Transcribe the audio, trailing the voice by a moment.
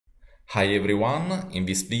Hi everyone, in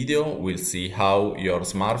this video we'll see how your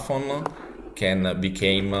smartphone can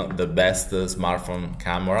become the best smartphone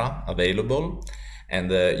camera available,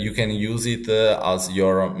 and you can use it as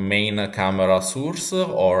your main camera source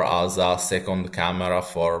or as a second camera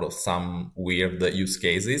for some weird use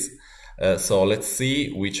cases. So let's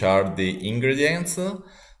see which are the ingredients.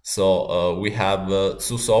 So we have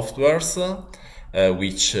two softwares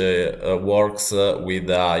which works with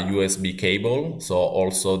a USB cable, so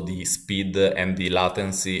also the speed and the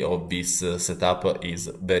latency of this setup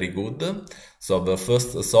is very good. So the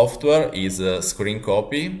first software is Screen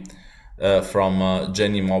Copy from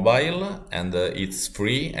Jenny Mobile, and it's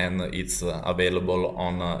free and it's available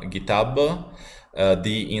on GitHub.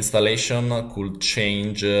 The installation could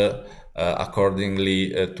change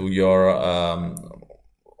accordingly to your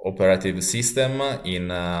operative system. In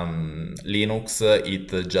Linux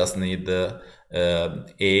it just need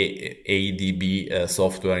ADB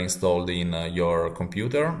software installed in your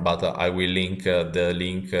computer, but I will link the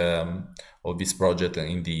link of this project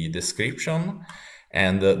in the description.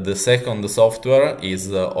 And the second software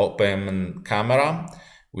is Open Camera,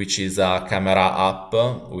 which is a camera app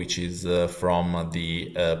which is from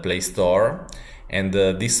the Play Store. And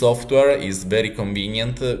this software is very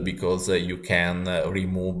convenient because you can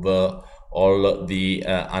remove all the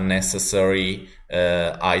unnecessary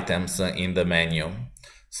items in the menu.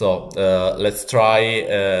 So let's try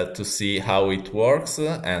to see how it works,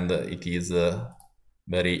 and it is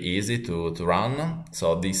very easy to run.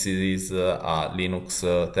 So this is a Linux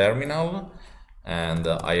terminal, and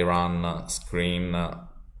I run Screen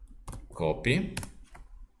Copy.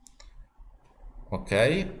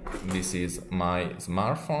 Okay, this is my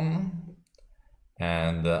smartphone,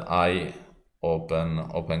 and I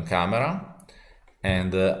open camera,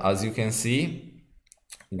 and as you can see,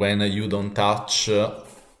 when you don't touch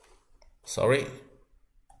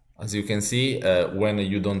when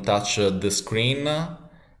you don't touch the screen,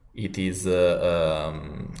 it is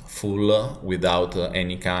full without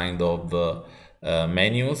any kind of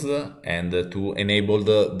menus. And to enable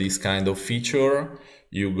this kind of feature,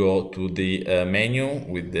 you go to the menu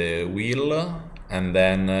with the wheel, and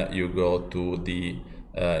then you go to the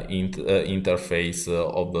interface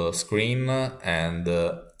of the screen, and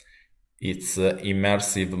it's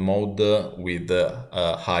immersive mode with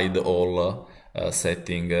hide all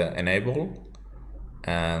setting enabled.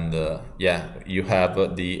 And yeah, you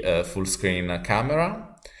have the full screen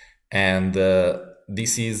camera, and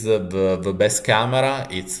this is the best camera.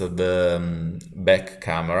 It's the back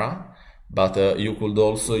camera. But you could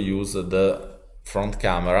also use the front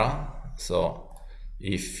camera. So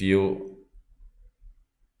if you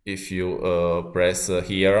press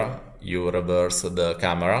here, you reverse the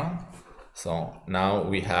camera. So now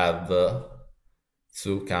we have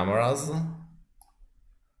two cameras,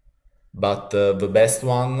 but the best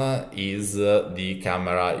one is the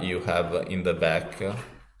camera you have in the back.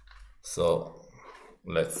 So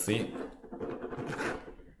let's see.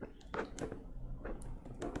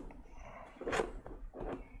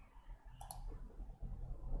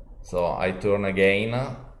 So I turn again,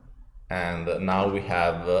 and now we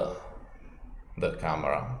have the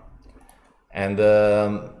camera. And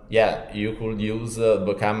yeah, you could use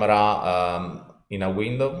the camera in a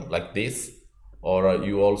window like this, or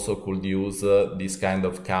you also could use this kind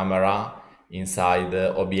of camera inside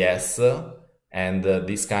OBS, and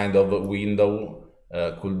this kind of window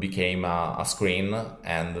could become a screen,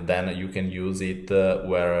 and then you can use it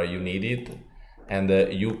where you need it. And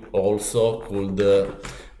you also could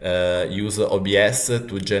use OBS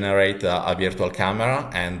to generate a virtual camera,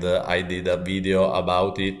 and I did a video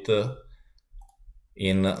about it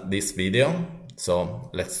in this video. So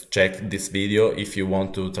let's check this video if you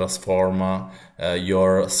want to transform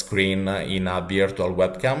your screen in a virtual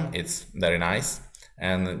webcam. It's very nice.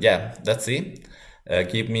 And yeah, that's it.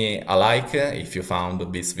 Give me a like if you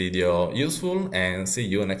found this video useful, and see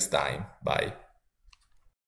you next time. Bye.